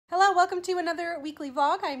Hello, welcome to another weekly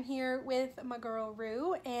vlog. I'm here with my girl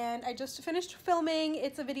Rue, and I just finished filming.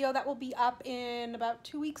 It's a video that will be up in about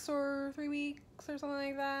 2 weeks or 3 weeks or something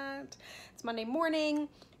like that. It's Monday morning.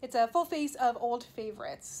 It's a full face of old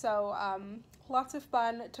favorites. So lots of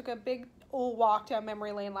fun. Took a big old walk down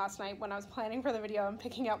memory lane last night when I was planning for the video and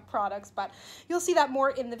picking out products, but you'll see that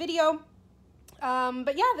more in the video.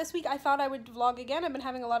 But yeah, this week I thought I would vlog again. I've been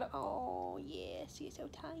having a lot of, oh yes, you're so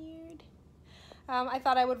tired. I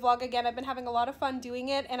thought I would vlog again. I've been having a lot of fun doing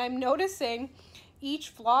it, and I'm noticing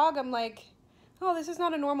each vlog, I'm like, oh, this is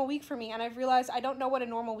not a normal week for me, and I've realized I don't know what a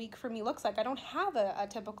normal week for me looks like. I don't have a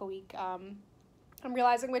typical week, I'm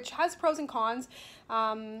realizing, which has pros and cons.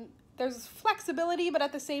 There's flexibility, but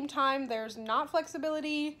at the same time, there's not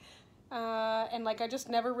flexibility, and like I just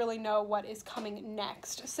never really know what is coming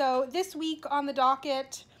next. So this week on the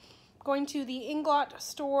docket, going to the Inglot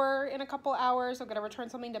store in a couple hours. I'm gonna return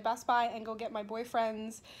something to Best Buy and go get my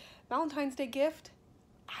boyfriend's Valentine's Day gift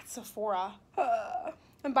at Sephora.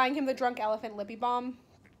 I'm buying him the Drunk Elephant Lippy Balm.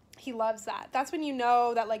 He loves that. That's when you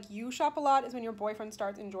know that like you shop a lot, is when your boyfriend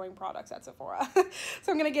starts enjoying products at Sephora.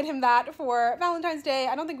 So I'm gonna get him that for Valentine's Day.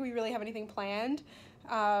 I don't think we really have anything planned.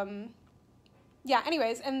 Yeah,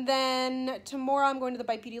 anyways, and then tomorrow I'm going to the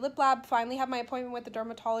Bite Beauty Lip Lab, finally have my appointment with the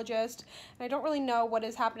dermatologist, and I don't really know what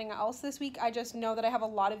is happening else this week. I just know that I have a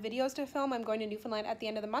lot of videos to film. I'm going to Newfoundland at the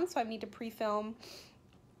end of the month, so I need to pre-film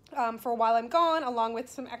for a while I'm gone, along with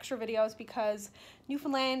some extra videos, because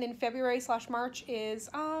Newfoundland in February/March is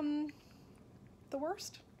the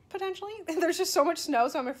worst, potentially. There's just so much snow,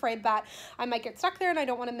 so I'm afraid that I might get stuck there, and I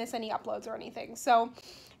don't want to miss any uploads or anything. So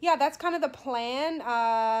yeah, that's kind of the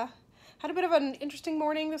plan. Had a bit of an interesting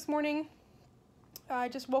morning this morning. I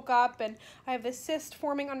just woke up and I have this cyst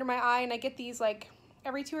forming under my eye, and I get these like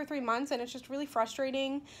every 2 or 3 months, and it's just really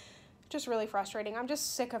frustrating. Just really frustrating. I'm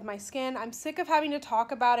just sick of my skin. I'm sick of having to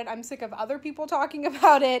talk about it. I'm sick of other people talking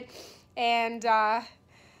about it. And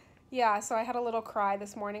yeah, so I had a little cry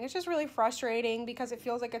this morning. It's just really frustrating because it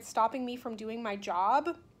feels like it's stopping me from doing my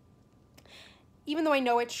job, even though I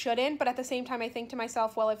know it shouldn't. But at the same time, I think to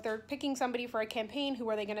myself, well, if they're picking somebody for a campaign, who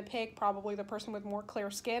are they going to pick? Probably the person with more clear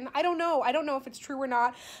skin. I don't know. I don't know if it's true or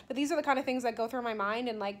not, but these are the kind of things that go through my mind.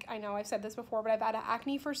 And like, I know I've said this before, but I've had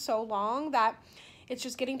acne for so long that it's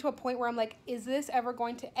just getting to a point where I'm like, is this ever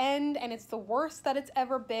going to end? And it's the worst that it's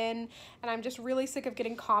ever been. And I'm just really sick of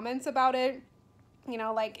getting comments about it. You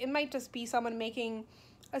know, like, it might just be someone making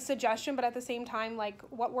a suggestion, but at the same time, like,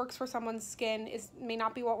 what works for someone's skin may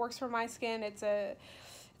not be what works for my skin. It's a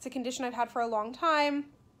condition I've had for a long time.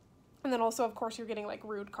 And then also, of course, you're getting like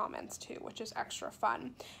rude comments too, which is extra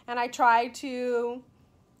fun. And I try to,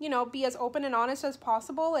 you know, be as open and honest as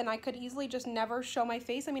possible, and I could easily just never show my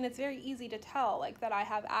face. I mean, it's very easy to tell like that I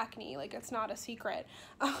have acne, like it's not a secret.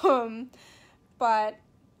 But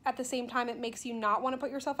at the same time, it makes you not want to put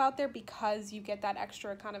yourself out there because you get that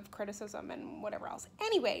extra kind of criticism and whatever else.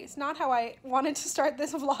 Anyways, not how I wanted to start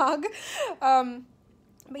this vlog.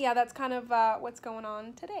 But yeah, that's kind of what's going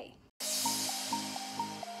on today.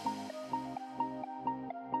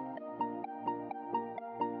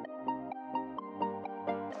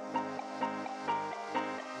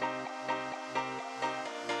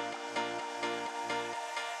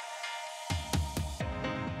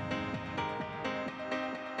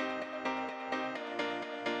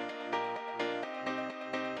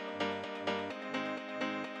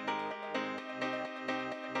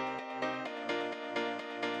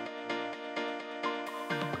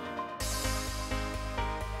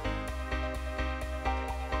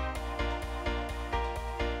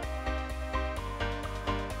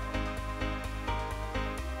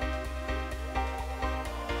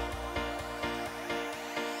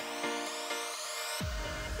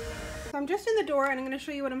 So I'm just in the door, and I'm going to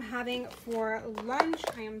show you what I'm having for lunch.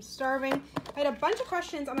 I am starving. I had a bunch of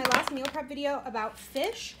questions on my last meal prep video about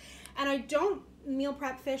fish, and I don't meal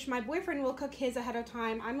prep fish. My boyfriend will cook his ahead of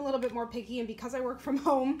time. I'm a little bit more picky, and because I work from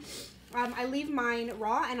home, I leave mine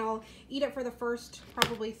raw, and I'll eat it for the first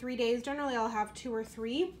probably 3 days. Generally, I'll have 2 or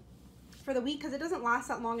 3 for the week because it doesn't last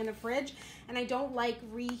that long in the fridge, and I don't like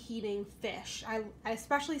reheating fish. I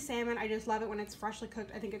especially salmon. I just love it when it's freshly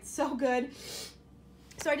cooked. I think it's so good.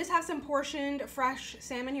 So I just have some portioned fresh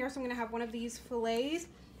salmon here, so I'm going to have one of these fillets.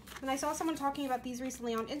 And I saw someone talking about these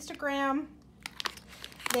recently on Instagram.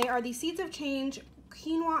 They are the Seeds of Change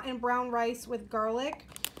quinoa and brown rice with garlic.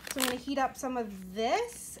 So I'm going to heat up some of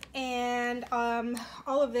this, and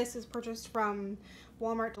all of this is purchased from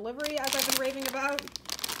Walmart delivery, as I've been raving about.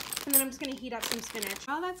 And then I'm just going to heat up some spinach.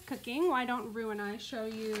 While that's cooking, why don't Rue and I show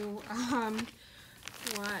you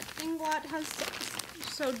what Inglot has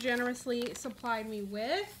so generously supplied me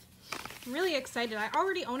with. I'm really excited. I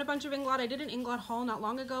already own a bunch of Inglot. I did an Inglot haul not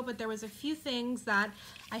long ago, but there was a few things that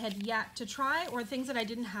I had yet to try or things that I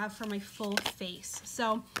didn't have for my full face.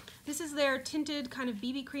 So this is their tinted kind of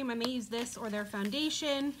BB cream. I may use this or their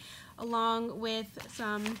foundation along with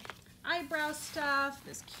some eyebrow stuff,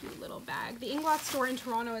 this cute little bag. The Inglot store in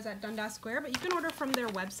Toronto is at Dundas Square, but you can order from their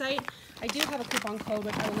website. I do have a coupon code,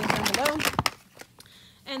 which I will link down below.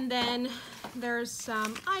 And then there's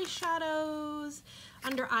some eyeshadows,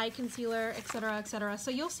 under eye concealer, etc., etc. So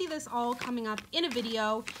you'll see this all coming up in a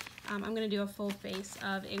video. I'm going to do a full face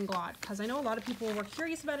of Inglot because I know a lot of people were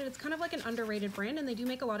curious about it. It's kind of like an underrated brand, and they do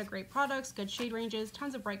make a lot of great products, good shade ranges,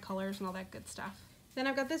 tons of bright colors, and all that good stuff. Then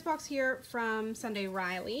I've got this box here from Sunday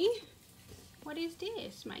Riley. What is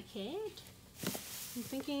this, my kid? I'm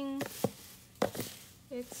thinking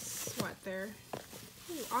it's what, their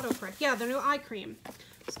autocorrect. Yeah, their new eye cream. I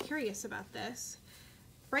was curious about this.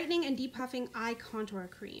 Brightening and depuffing eye contour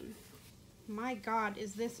cream. My God,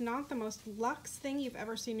 is this not the most luxe thing you've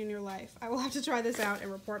ever seen in your life? I will have to try this out and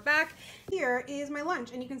report back. Here is my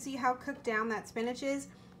lunch, and you can see how cooked down that spinach is.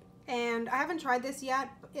 And I haven't tried this yet.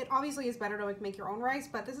 It obviously is better to make your own rice,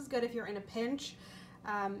 but this is good if you're in a pinch.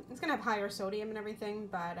 It's gonna have higher sodium and everything,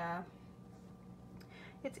 but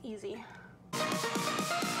it's easy.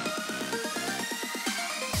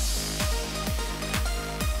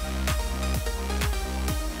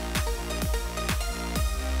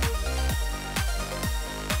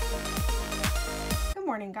 Good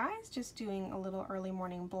morning, guys. Just doing a little early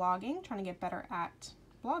morning blogging, trying to get better at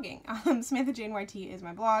blogging. Samantha Jane YT is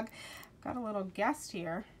my blog. Got a little guest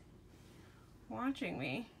here watching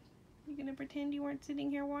me. You gonna pretend you weren't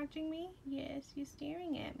sitting here watching me? Yes, you're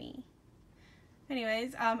staring at me.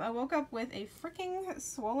 Anyways, I woke up with a freaking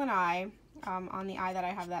swollen eye on the eye that I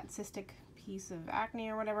have that cystic piece of acne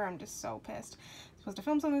or whatever. I'm just so pissed. I'm supposed to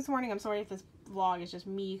film something this morning. I'm sorry if this vlog is just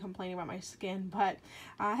me complaining about my skin, but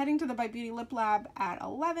heading to the Bite Beauty Lip Lab at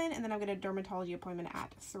 11, and then I've got a dermatology appointment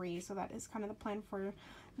at 3, so that is kind of the plan for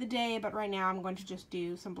the day. But right now I'm going to just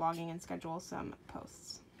do some blogging and schedule some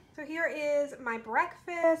posts. So here is my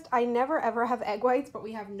breakfast. I never ever have egg whites, but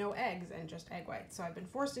we have no eggs and just egg whites. So I've been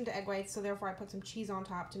forced into egg whites, so therefore I put some cheese on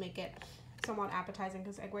top to make it somewhat appetizing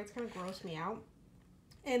because egg whites kind of gross me out.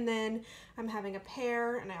 And then I'm having a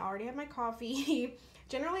pear, and I already have my coffee.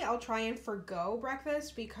 Generally, I'll try and forgo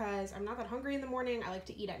breakfast because I'm not that hungry in the morning. I like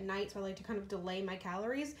to eat at night, so I like to kind of delay my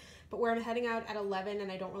calories. But where I'm heading out at 11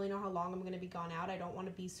 and I don't really know how long I'm going to be gone out, I don't want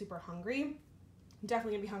to be super hungry. I'm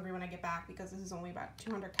definitely going to be hungry when I get back because this is only about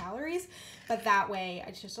 200 calories. But that way,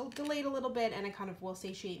 I just delayed a little bit, and it kind of will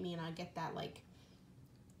satiate me, and I get that, like,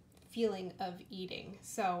 feeling of eating.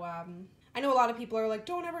 So, I know a lot of people are like,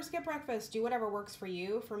 don't ever skip breakfast, do whatever works for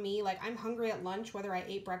you. For me, like, I'm hungry at lunch whether I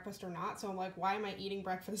ate breakfast or not, so I'm like, why am I eating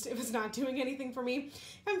breakfast if it's not doing anything for me?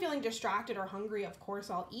 If I'm feeling distracted or hungry, of course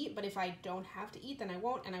I'll eat, but if I don't have to eat, then I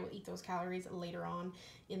won't, and I will eat those calories later on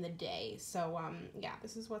in the day. So yeah,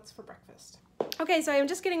 this is what's for breakfast. Okay, so I'm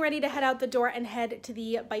just getting ready to head out the door and head to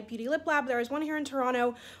the Bite Beauty Lip Lab. There is one here in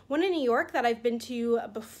Toronto, one in New York that I've been to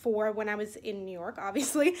before when I was in New York,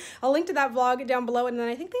 obviously. I'll link to that vlog down below, and then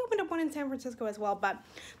I think they opened up one in San Francisco as well, but I'm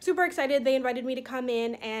super excited. They invited me to come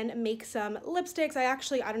in and make some lipsticks.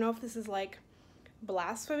 I don't know if this is like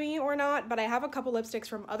blasphemy or not, but I have a couple lipsticks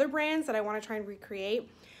from other brands that I want to try and recreate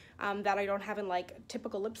that I don't have in like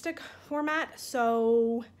typical lipstick format.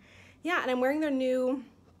 So yeah, and I'm wearing their new,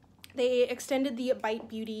 they extended the Bite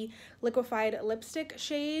Beauty Liquified lipstick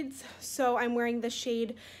shades. So I'm wearing the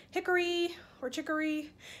shade Hickory or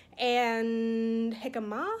Chicory and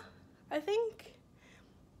Jicama, I think.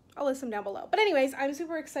 I'll list them down below. But anyways, I'm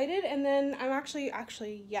super excited, and then I'm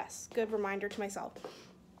actually, yes, good reminder to myself.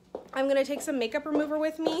 I'm gonna take some makeup remover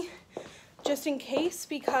with me just in case,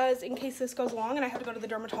 because in case this goes long and I have to go to the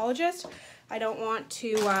dermatologist, I don't want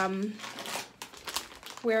to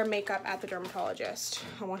wear makeup at the dermatologist.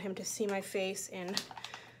 I want him to see my face in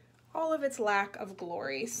all of its lack of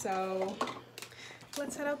glory. So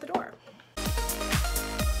let's head out the door.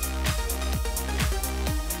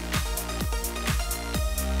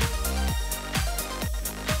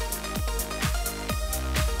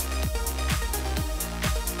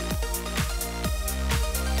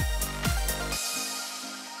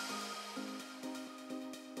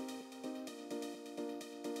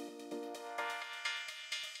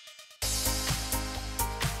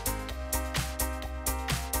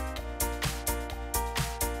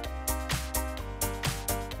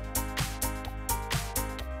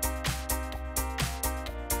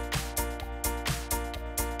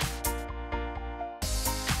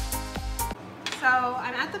 So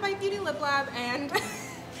I'm at the Bite Beauty Lip Lab, and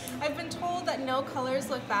I've been told that no colors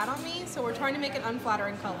look bad on me, so we're trying to make an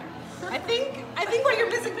unflattering color. I think what you're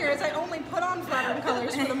missing here is I only put on flattering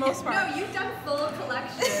colors for the most part. No, you've done full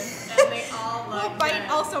collections and they all look Well, Bite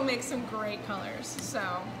good. also makes some great colors,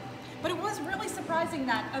 so. But it was really surprising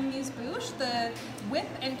that Amuse-Bouche, the whip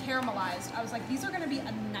and caramelized, I was like, these are gonna be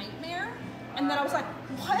a nightmare. And then I was like,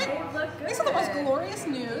 what? They look good. These are the most glorious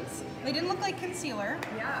nudes. They didn't look like concealer,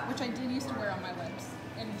 Yeah. which I did used to wear on my lips.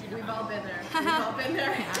 We've all been there. We've all been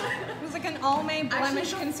there. It was like an Almay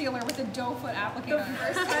blemish concealer with a doe foot applicator. The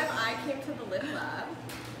first time I came to the lip lab,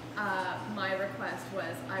 my request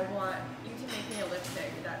was, I want you to make me a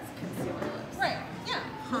lipstick that's concealer lips. Right, yeah,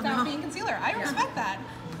 without being concealer. I respect that.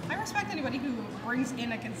 I respect anybody who brings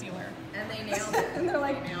in a concealer. And they nailed it. And they're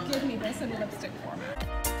like, give me this in lipstick format.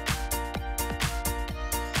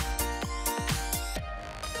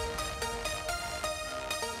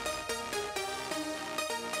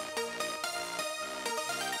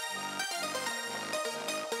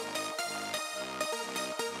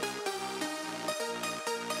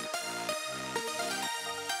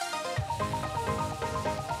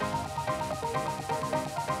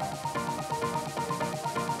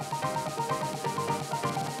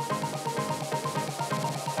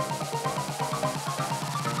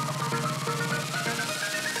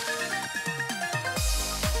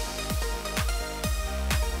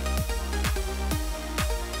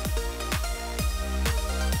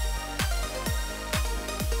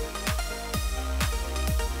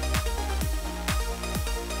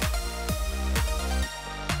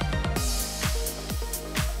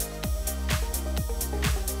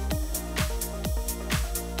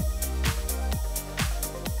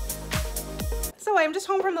 So I'm just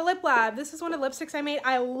home from the lip lab. This is one of the lipsticks I made.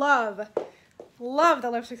 I love the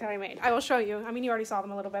lipsticks that I made. I will show you. I mean, you already saw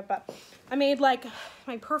them a little bit, but I made like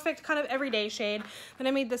my perfect kind of everyday shade. Then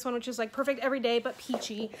I made this one, which is like perfect everyday but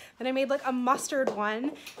peachy. Then I made like a mustard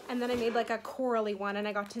one, and then I made like a corally one, and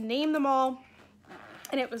I got to name them all,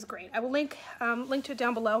 and it was great. I will link to it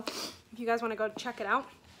down below if you guys want to go check it out.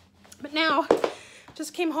 But now,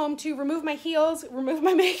 just came home to remove my heels, remove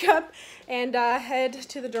my makeup, and head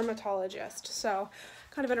to the dermatologist. So,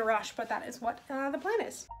 kind of in a rush, but that is what the plan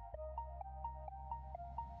is.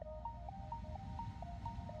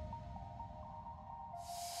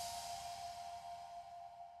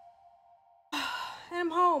 And I'm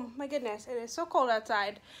home. My goodness, it is so cold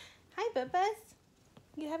outside. Hi, Bubbas.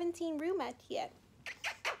 You haven't seen Rumat yet.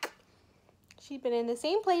 She's been in the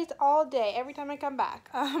same place all day, every time I come back.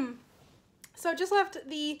 So just left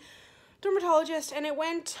the dermatologist and it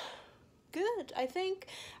went good, I think.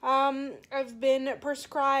 I've been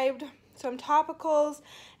prescribed some topicals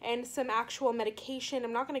and some actual medication.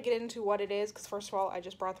 I'm not going to get into what it is because first of all, I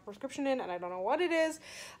just brought the prescription in and I don't know what it is.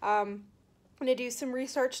 I'm going to do some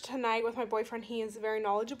research tonight with my boyfriend. He is very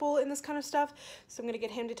knowledgeable in this kind of stuff. So I'm going to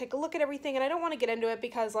get him to take a look at everything. And I don't want to get into it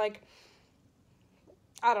because, like,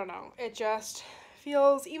 I don't know. It just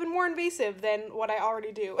feels even more invasive than what I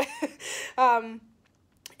already do.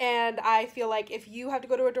 And I feel like if you have to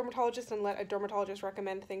go to a dermatologist and let a dermatologist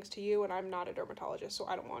recommend things to you, and I'm not a dermatologist, so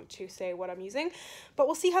I don't want to say what I'm using, but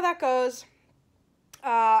we'll see how that goes.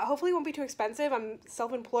 Hopefully it won't be too expensive. I'm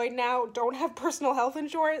self-employed now, don't have personal health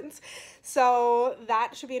insurance, so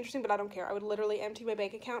that should be interesting, but I don't care. I would literally empty my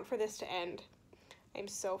bank account for this to end. I'm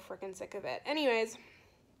so freaking sick of it. Anyways,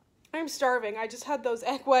 I'm starving. I just had those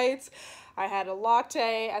egg whites. I had a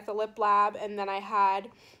latte at the lip lab, and then I had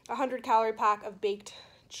a 100-calorie pack of baked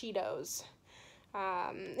Cheetos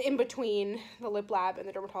in between the lip lab and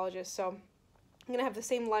the dermatologist. So I'm gonna have the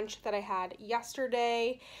same lunch that I had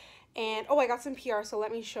yesterday. And oh, I got some PR, so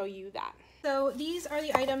let me show you that. So these are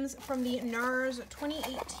the items from the NARS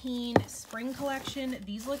 2018 spring collection.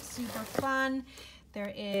 These look super fun.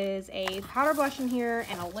 There is a powder blush in here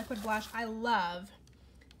and a liquid blush. I love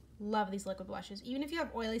these liquid blushes. Even if you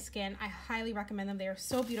have oily skin, I highly recommend them. They are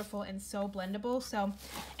so beautiful and so blendable. So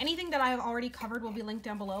anything that I have already covered will be linked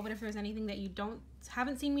down below, but if there's anything that you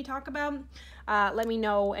haven't seen me talk about, let me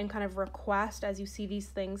know and kind of request as you see these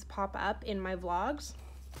things pop up in my vlogs.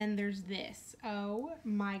 And there's this. Oh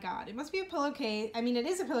my god. It must be a pillowcase. I mean, it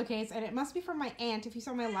is a pillowcase, and it must be from my aunt. If you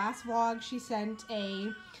saw my last vlog, she sent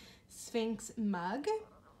a Sphinx mug.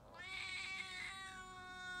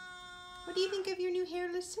 What do you think of your new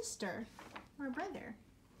hairless sister or brother?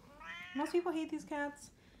 Most people hate these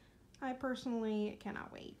cats. I personally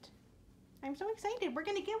cannot wait. I'm so excited. We're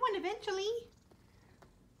gonna get one eventually.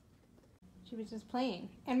 She was just playing.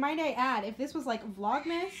 And might I add, if this was like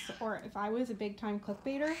Vlogmas or if I was a big time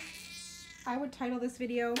clickbaiter, I would title this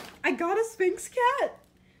video, I got a Sphinx cat.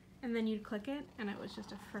 And then you'd click it and it was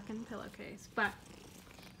just a frickin' pillowcase. But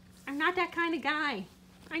I'm not that kind of guy.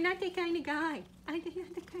 I'm not that kind of guy. I'm not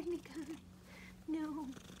the kind of guy. No.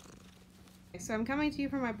 So I'm coming to you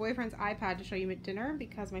from my boyfriend's iPad to show you dinner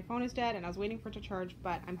because my phone is dead and I was waiting for it to charge,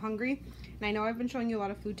 but I'm hungry. And I know I've been showing you a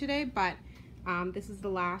lot of food today, but this is the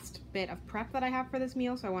last bit of prep that I have for this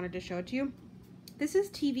meal, so I wanted to show it to you. This is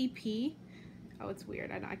TVP. Oh, it's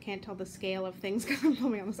weird. I can't tell the scale of things because I'm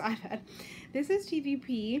filming on this iPad. This is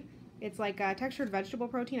TVP. It's like a textured vegetable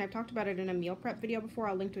protein. I've talked about it in a meal prep video before.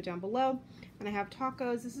 I'll link to it down below. And I have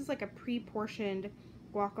tacos. This is like a pre-portioned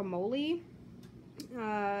guacamole,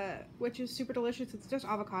 which is super delicious. It's just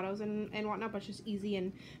avocados and whatnot, but it's just easy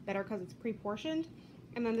and better because it's pre-portioned.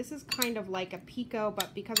 And then this is kind of like a pico,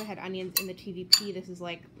 but because I had onions in the TVP, this is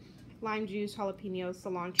like lime juice, jalapenos,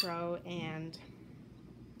 cilantro, and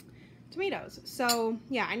tomatoes. So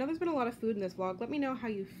yeah, I know there's been a lot of food in this vlog. Let me know how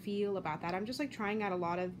you feel about that. I'm just like trying out a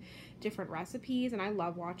lot of different recipes, and I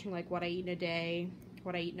love watching like what I eat in a day,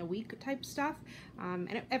 what I eat in a week type stuff.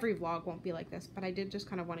 And every vlog won't be like this, but I did just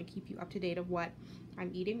kind of want to keep you up to date of what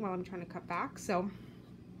I'm eating while I'm trying to cut back. So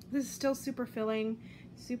this is still super filling,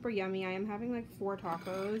 super yummy. I am having like 4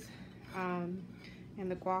 tacos, and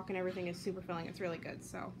the guac and everything is super filling. It's really good.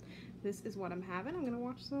 So this is what I'm having. I'm gonna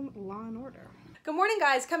watch some Law and Order. Good morning,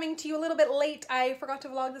 guys. Coming to you a little bit late. I forgot to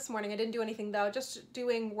vlog this morning. I didn't do anything though, just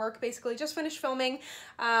doing work basically. Just finished filming.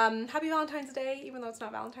 Happy Valentine's Day, even though it's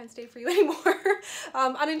not Valentine's Day for you anymore.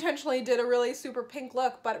 Unintentionally did a really super pink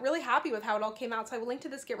look, but really happy with how it all came out. So I will link to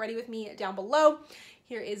this Get Ready With Me down below.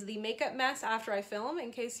 Here is the makeup mess after I film, in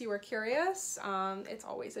case you were curious. It's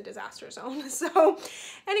always a disaster zone. So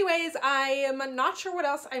anyways, I am not sure what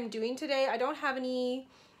else I'm doing today. I don't have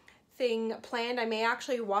anything planned. I may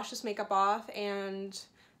actually wash this makeup off and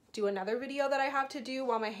do another video that I have to do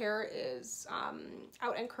while my hair is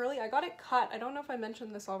out and curly. I got it cut. I don't know if I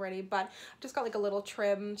mentioned this already, but I just got like a little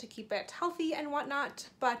trim to keep it healthy and whatnot.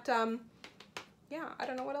 But yeah, I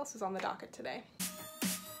don't know what else is on the docket today.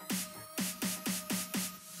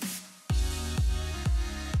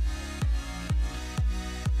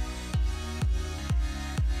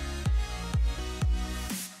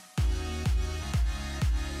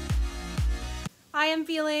 I am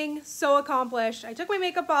feeling so accomplished. I took my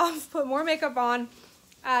makeup off, put more makeup on,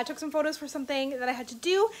 took some photos for something that I had to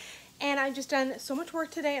do, and I've just done so much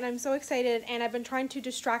work today and I'm so excited. And I've been trying to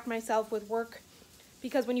distract myself with work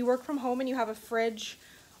because when you work from home and you have a fridge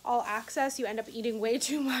all access, you end up eating way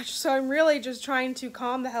too much. So I'm really just trying to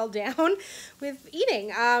calm the hell down with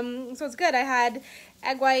eating. So it's good. I had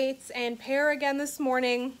egg whites and pear again this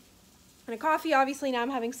morning. And a coffee. Obviously now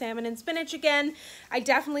I'm having salmon and spinach again. I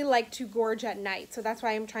definitely like to gorge at night, so that's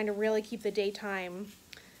why I'm trying to really keep the daytime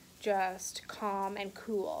just calm and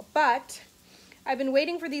cool. But I've been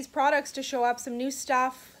waiting for these products to show up, some new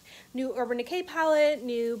stuff, new Urban Decay palette,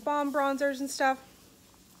 new balm bronzers and stuff.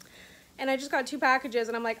 And I just got 2 packages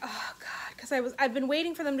and I'm like, oh god, because I've been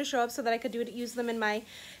waiting for them to show up so that I could use them in my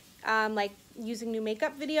like using new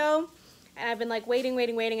makeup video. And I've been like waiting,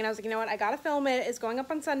 and I was like, you know what, I gotta film it. It's going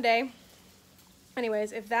up on Sunday.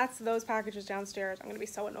 Anyways, if that's those packages downstairs, I'm going to be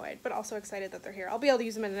so annoyed, but also excited that they're here. I'll be able to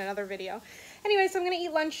use them in another video. Anyways, so I'm going to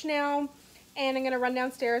eat lunch now, and I'm going to run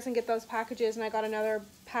downstairs and get those packages, and I got another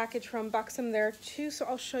package from Buxom there too, so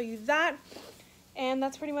I'll show you that. And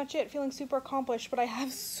that's pretty much it. Feeling super accomplished, but I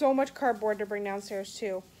have so much cardboard to bring downstairs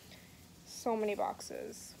too. So many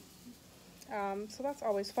boxes. So that's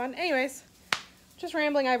always fun. Anyways, just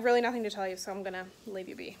rambling. I have really nothing to tell you, so I'm going to leave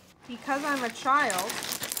you be. Because I'm a child,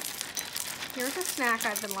 here's a snack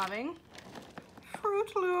I've been loving.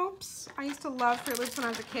 Fruit Loops. I used to love Fruit Loops when I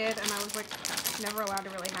was a kid, and I was like never allowed to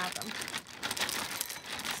really have them.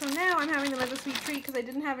 So now I'm having them as a sweet treat because I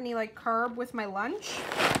didn't have any like carb with my lunch.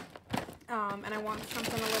 And I want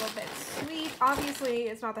something a little bit sweet. Obviously,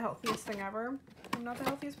 it's not the healthiest thing ever. I'm not the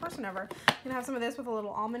healthiest person ever. I'm gonna have some of this with a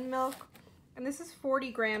little almond milk. And this is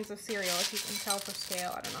 40 grams of cereal, if you can tell for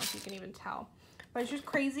scale. I don't know if you can even tell. But it's just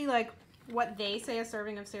crazy, like, what they say a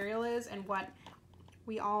serving of cereal is and what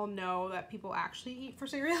we all know that people actually eat for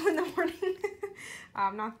cereal in the morning.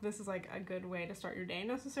 Not that this is like a good way to start your day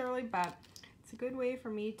necessarily, but it's a good way for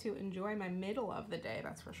me to enjoy my middle of the day,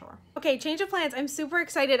 that's for sure. Okay, change of plans. I'm super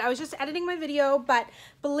excited. I was just editing my video, but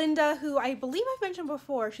Belinda, who I believe I've mentioned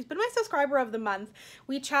before, she's been my subscriber of the month.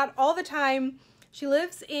 We chat all the time. She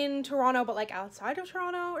lives in Toronto, but like outside of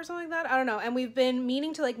Toronto or something like that. I don't know. And we've been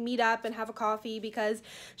meaning to like meet up and have a coffee because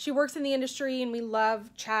she works in the industry and we love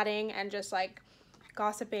chatting and just like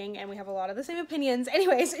gossiping, and we have a lot of the same opinions.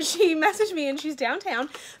 Anyways, she messaged me and she's downtown,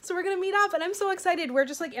 so we're gonna meet up and I'm so excited. We're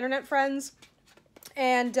just like internet friends,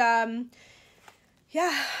 and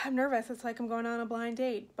yeah, I'm nervous. It's like I'm going on a blind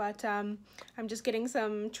date, but I'm just getting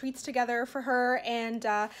some treats together for her, and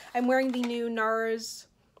I'm wearing the new NARS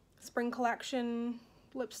Spring Collection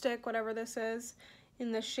lipstick, whatever this is,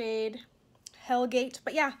 in the shade Hellgate.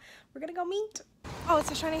 But yeah, we're gonna go meet. Oh, it's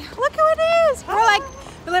so shiny. Look who it is. We're like,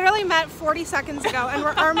 we literally met 40 seconds ago and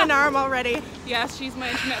we're arm in arm already. Yes, she's my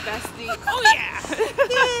internet bestie. Oh yeah.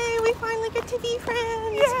 Yay, we finally get to be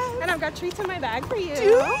friends. Yes. And I've got treats in my bag for you. Do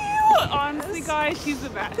you? Honestly, guys, she's the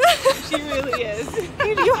best. She really is.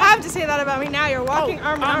 You have to say that about me now. You're walking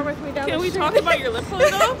arm in arm with me down the street. Can we talk about your lip color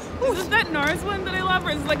though? Is this that NARS one that I love,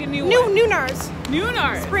 or is it like a new one? New NARS. New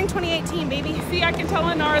NARS. Spring 2018, baby. See, I can tell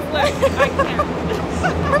a NARS lip. I can.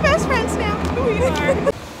 We're best friends now. We are.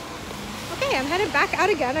 Okay, I'm headed back out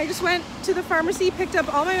again. I just went to the pharmacy, picked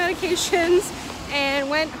up all my medications, and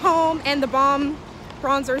went home, and the Balm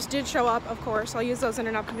bronzers did show up, of course. I'll use those in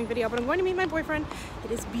an upcoming video, but I'm going to meet my boyfriend. It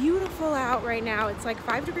is beautiful out right now. It's like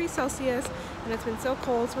 5 degrees Celsius, and it's been so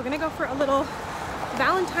cold, so we're gonna go for a little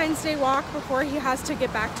Valentine's Day walk before he has to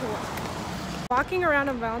get back to work. Walking around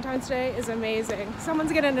on Valentine's Day is amazing.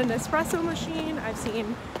 Someone's getting an espresso machine. I've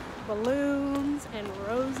seen balloons and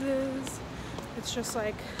roses. It's just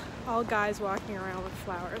like all guys walking around with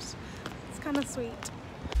flowers. It's kind of sweet.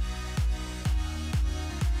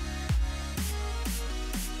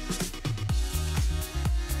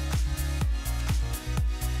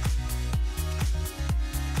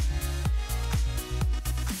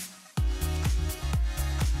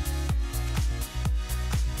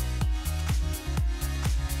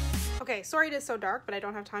 Okay, sorry it is so dark, but I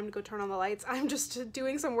don't have time to go turn on the lights. I'm just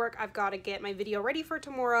doing some work. I've got to get my video ready for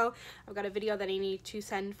tomorrow. I've got a video that I need to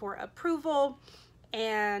send for approval.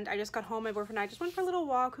 And I just got home. My boyfriend and I just went for a little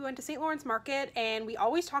walk. We went to St. Lawrence Market, and we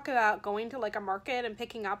always talk about going to like a market and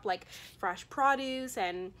picking up like fresh produce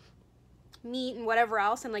and meat and whatever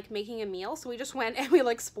else and like making a meal. So we just went and we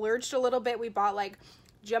like splurged a little bit. We bought like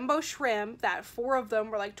jumbo shrimp that 4 of them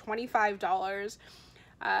were like $25.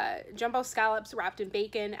 Jumbo scallops wrapped in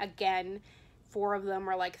bacon, again 4 of them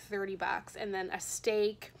were like 30 bucks, and then a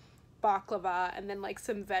steak, baklava, and then like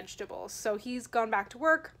some vegetables. So he's gone back to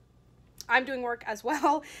work, I'm doing work as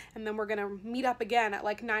well, and then we're gonna meet up again at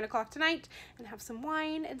like 9 o'clock tonight and have some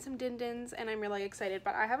wine and some din-dins, and I'm really excited,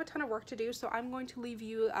 but I have a ton of work to do, so I'm going to leave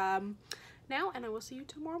you now, and I will see you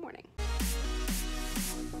tomorrow morning.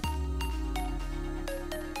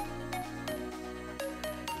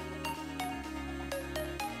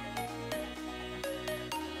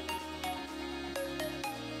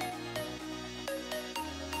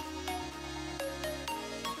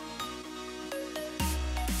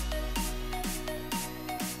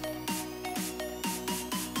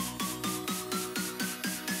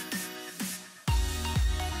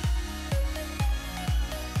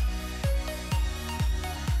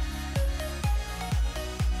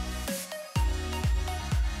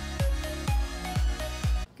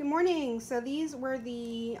 Morning. So these were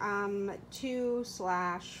the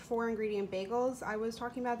 2/4 ingredient bagels I was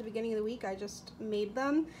talking about at the beginning of the week. I just made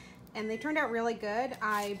them and they turned out really good.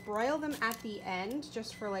 I broiled them at the end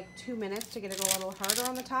just for like 2 minutes to get it a little harder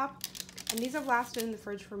on the top. And these have lasted in the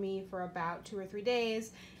fridge for me for about 2 or 3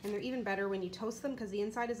 days. And they're even better when you toast them because the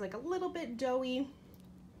inside is like a little bit doughy.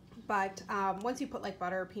 But once you put like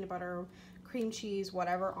butter, peanut butter, cream cheese,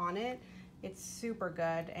 whatever on it, it's super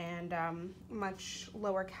good and much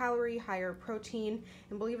lower calorie, higher protein.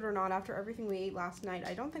 And believe it or not, after everything we ate last night,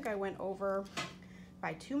 I don't think I went over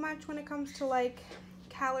by too much when it comes to like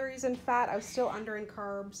calories and fat. I was still under in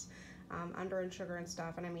carbs, under in sugar and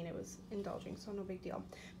stuff. And I mean, it was indulging, so no big deal.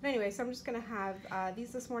 But anyway, so I'm just gonna have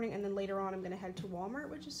these this morning, and then later on I'm gonna head to Walmart,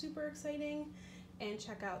 which is super exciting, and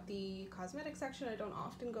check out the cosmetic section. I don't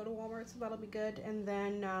often go to Walmart, so that'll be good. And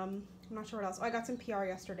then I'm not sure what else. Oh, I got some PR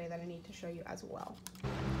yesterday that I need to show you as well.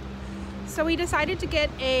 So we decided to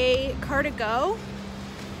get a car to go,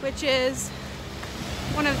 which is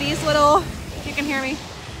one of these little, if you can hear me,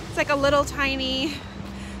 it's like a little tiny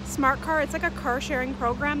smart car. It's like a car sharing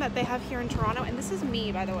program that they have here in Toronto. And this is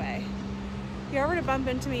me, by the way. If you ever to bump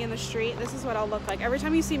into me in the street, this is what I'll look like. Every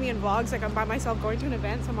time you see me in vlogs, like I'm by myself going to an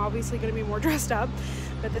event, so I'm obviously going to be more dressed up.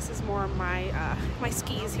 But this is more my my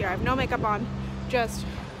skis here. I have no makeup on, just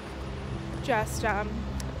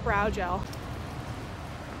brow gel.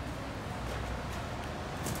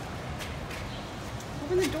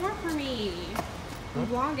 Open the door for me. I'm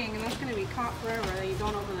vlogging, and that's going to be caught forever that you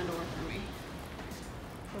don't open the door for me.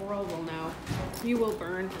 The world will know. You will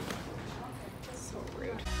burn. So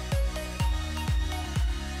rude.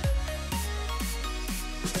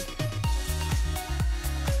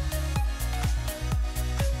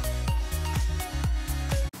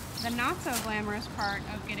 The not so glamorous part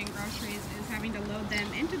of getting groceries is having to load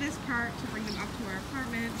them into this cart to bring them up to our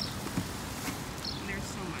apartment. And there's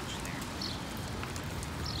so much there.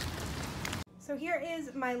 So here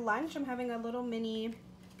is my lunch. I'm having a little mini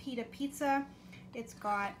pita pizza. It's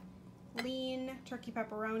got lean turkey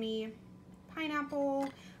pepperoni, pineapple,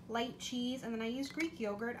 light cheese, and then I used Greek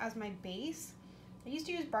yogurt as my base. I used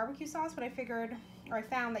to use barbecue sauce, but I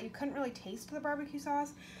found that you couldn't really taste the barbecue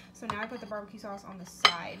sauce, so now I put the barbecue sauce on the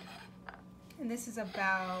side. And this is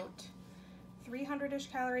about 300-ish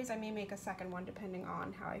calories. I may make a second one depending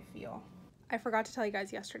on how I feel. I forgot to tell you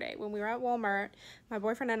guys yesterday, when we were at Walmart, my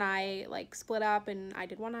boyfriend and I like split up and I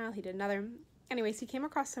did one aisle, he did another. Anyways, he came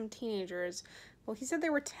across some teenagers. Well, he said they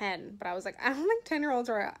were 10, but I was like, I don't think 10-year-olds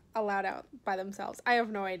are allowed out by themselves. I have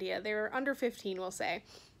no idea. They were under 15, we'll say.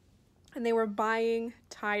 And they were buying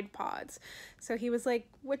Tide Pods. So he was like,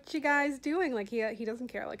 what you guys doing? Like, he doesn't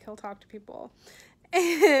care. Like, he'll talk to people.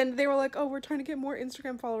 And they were like, oh, we're trying to get more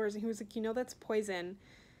Instagram followers. And he was like, you know, that's poison,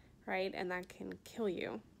 right? And that can kill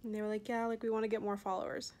you. And they were like, yeah, like, we want to get more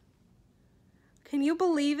followers. Can you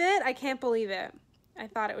believe it? I can't believe it. I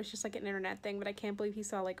thought it was just like an internet thing, but I can't believe he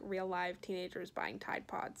saw like real live teenagers buying Tide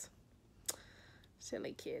Pods.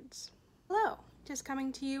 Silly kids. Hello. Just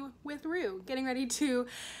coming to you with Rue, getting ready to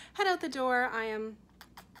head out the door. I am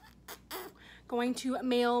going to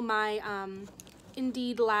mail my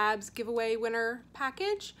Indeed Labs giveaway winner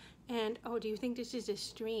package. And oh, do you think this is a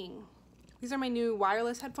string? These are my new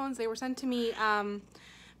wireless headphones. They were sent to me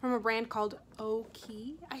from a brand called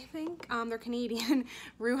Oki, I think. They're Canadian.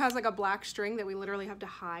 Rue has like a black string that we literally have to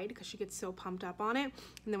hide because she gets so pumped up on it.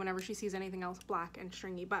 And then whenever she sees anything else black and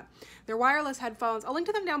stringy, but they're wireless headphones. I'll link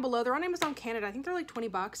to them down below. They're on Amazon Canada. I think they're like 20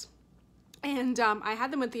 bucks. And I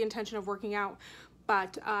had them with the intention of working out,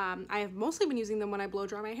 but I have mostly been using them when I blow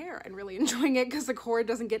dry my hair and really enjoying it because the cord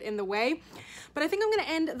doesn't get in the way. But I think I'm gonna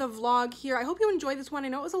end the vlog here. I hope you enjoyed this one. I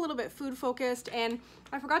know it was a little bit food focused, and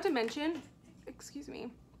I forgot to mention, excuse me,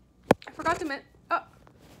 I forgot to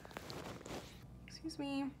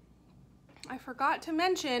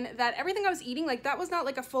mention that everything I was eating, like that was not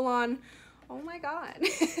like a full-on, oh my god.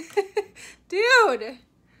 Dude,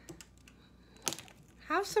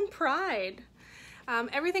 have some pride.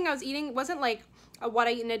 Everything I was eating wasn't like what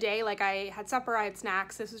I eat in a day. Like I had supper, I had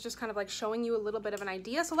snacks. This was just kind of like showing you a little bit of an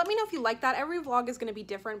idea. So let me know if you like that. Every vlog is going to be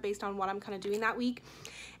different based on what I'm kind of doing that week.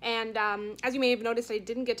 And as you may have noticed, I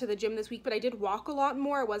didn't get to the gym this week, but I did walk a lot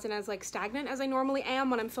more. I wasn't as like stagnant as I normally am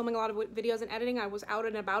when I'm filming a lot of videos and editing. I was out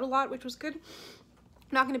and about a lot, which was good. I'm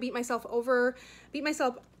not going to beat myself up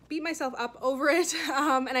over it.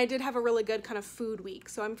 And I did have a really good kind of food week.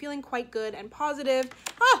 So I'm feeling quite good and positive.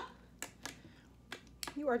 Ah!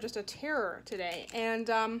 You are just a terror today. And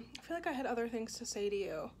I feel like I had other things to say to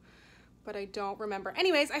you, but I don't remember.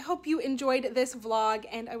 Anyways, I hope you enjoyed this vlog,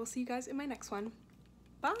 and I will see you guys in my next one.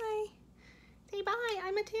 Bye. Say bye.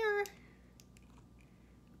 I'm a terror.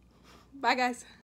 Bye, guys.